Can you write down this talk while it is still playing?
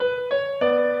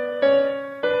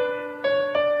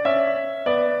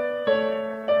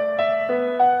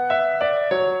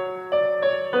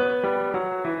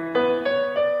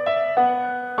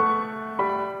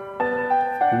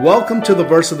Welcome to the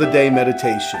Verse of the Day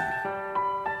meditation.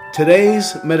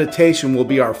 Today's meditation will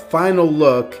be our final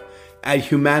look at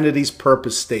humanity's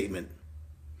purpose statement.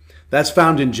 That's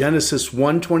found in Genesis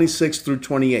 1:26 through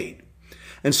 28.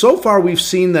 And so far we've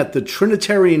seen that the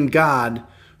Trinitarian God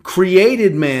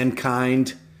created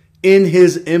mankind in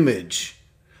his image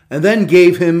and then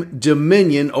gave him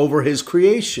dominion over his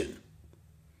creation.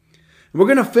 We're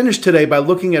going to finish today by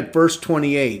looking at verse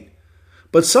 28.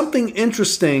 But something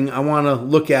interesting I want to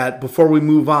look at before we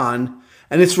move on,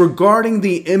 and it's regarding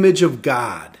the image of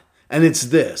God. And it's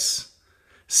this: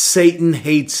 Satan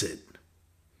hates it.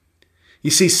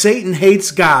 You see, Satan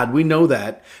hates God, we know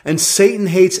that, and Satan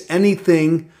hates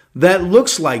anything that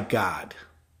looks like God.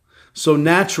 So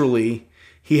naturally,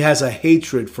 he has a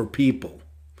hatred for people,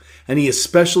 and he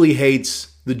especially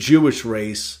hates the Jewish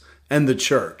race and the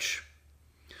church.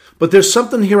 But there's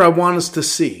something here I want us to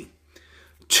see.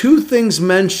 Two things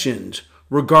mentioned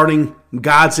regarding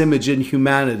God's image in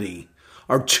humanity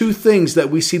are two things that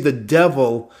we see the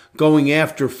devil going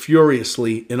after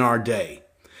furiously in our day.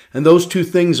 And those two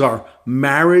things are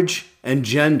marriage and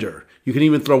gender. You can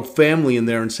even throw family in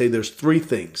there and say there's three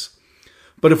things.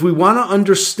 But if we want to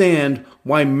understand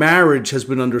why marriage has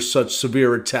been under such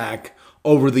severe attack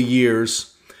over the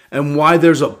years and why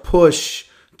there's a push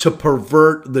to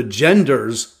pervert the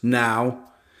genders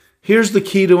now, here's the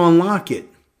key to unlock it.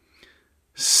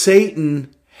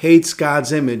 Satan hates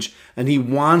God's image, and he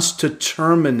wants to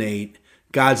terminate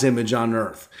God's image on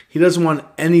earth. He doesn't want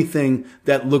anything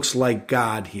that looks like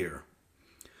God here.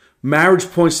 Marriage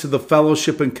points to the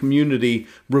fellowship and community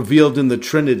revealed in the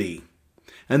Trinity,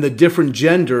 and the different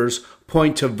genders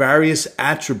point to various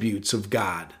attributes of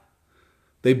God.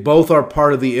 They both are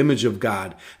part of the image of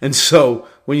God. And so,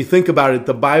 when you think about it,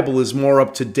 the Bible is more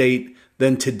up to date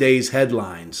than today's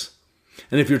headlines.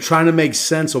 And if you're trying to make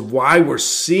sense of why we're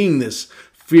seeing this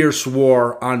fierce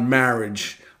war on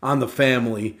marriage, on the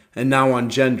family, and now on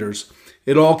genders,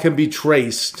 it all can be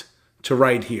traced to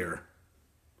right here.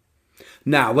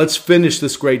 Now, let's finish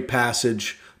this great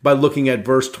passage by looking at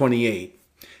verse 28.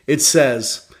 It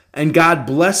says, "And God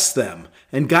blessed them,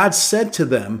 and God said to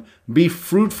them, Be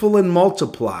fruitful and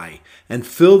multiply, and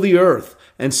fill the earth,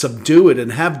 and subdue it,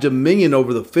 and have dominion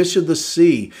over the fish of the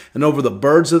sea, and over the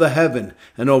birds of the heaven,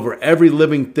 and over every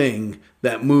living thing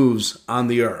that moves on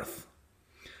the earth."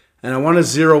 And I want to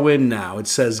zero in now. It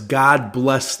says, God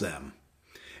bless them.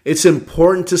 It's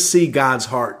important to see God's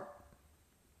heart.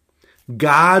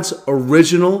 God's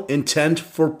original intent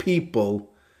for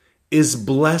people is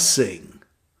blessing.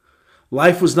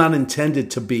 Life was not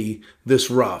intended to be this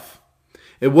rough.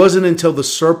 It wasn't until the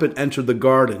serpent entered the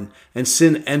garden and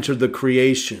sin entered the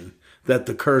creation that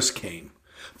the curse came.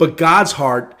 But God's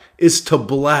heart is to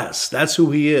bless. That's who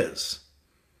he is.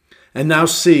 And now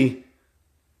see,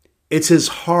 it's his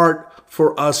heart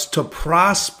for us to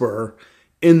prosper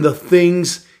in the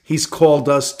things he's called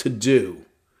us to do.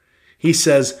 He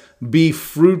says, be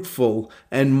fruitful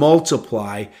and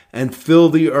multiply and fill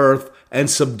the earth and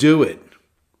subdue it.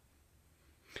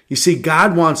 You see,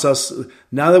 God wants us,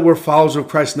 now that we're followers of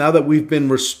Christ, now that we've been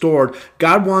restored,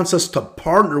 God wants us to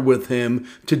partner with him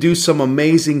to do some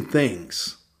amazing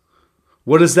things.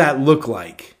 What does that look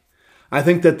like? I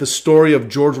think that the story of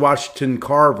George Washington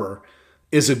Carver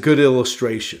is a good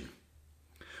illustration.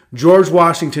 George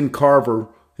Washington Carver,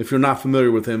 if you're not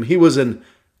familiar with him, he was an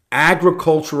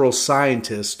agricultural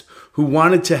scientist who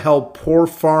wanted to help poor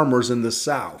farmers in the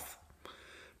South.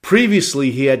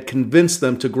 Previously, he had convinced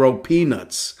them to grow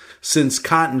peanuts since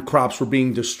cotton crops were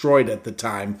being destroyed at the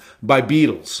time by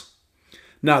beetles.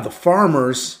 Now, the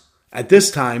farmers at this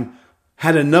time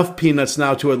had enough peanuts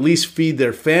now to at least feed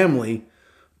their family,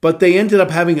 but they ended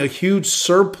up having a huge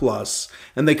surplus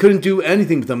and they couldn't do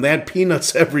anything with them. They had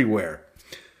peanuts everywhere.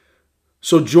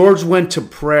 So George went to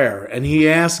prayer and he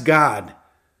asked God,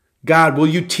 God, will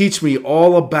you teach me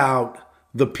all about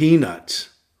the peanut?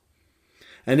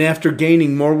 And after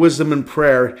gaining more wisdom in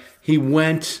prayer, he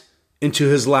went into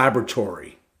his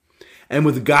laboratory. And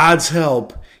with God's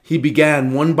help, he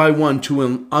began one by one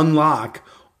to unlock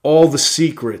all the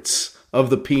secrets of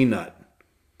the peanut.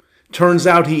 Turns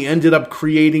out he ended up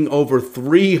creating over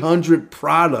 300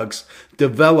 products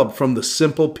developed from the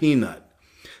simple peanut.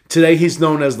 Today he's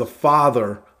known as the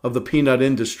father of the peanut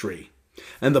industry.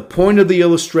 And the point of the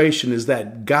illustration is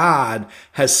that God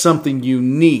has something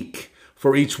unique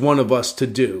for each one of us to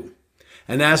do.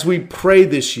 And as we pray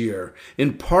this year,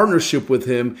 in partnership with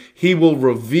him, he will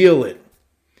reveal it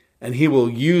and he will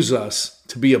use us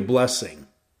to be a blessing.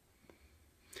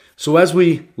 So as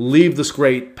we leave this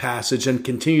great passage and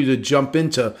continue to jump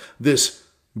into this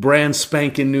brand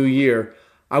spanking new year,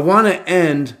 I want to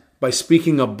end by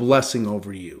speaking a blessing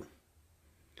over you.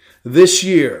 This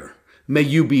year, may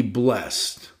you be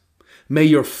blessed. May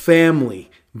your family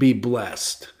be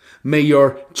blessed. May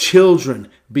your children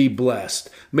be blessed.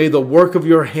 May the work of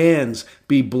your hands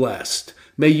be blessed.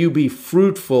 May you be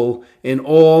fruitful in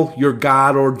all your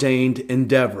God-ordained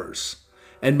endeavors.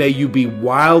 And may you be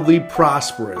wildly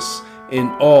prosperous in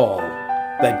all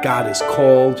that God has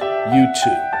called you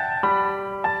to.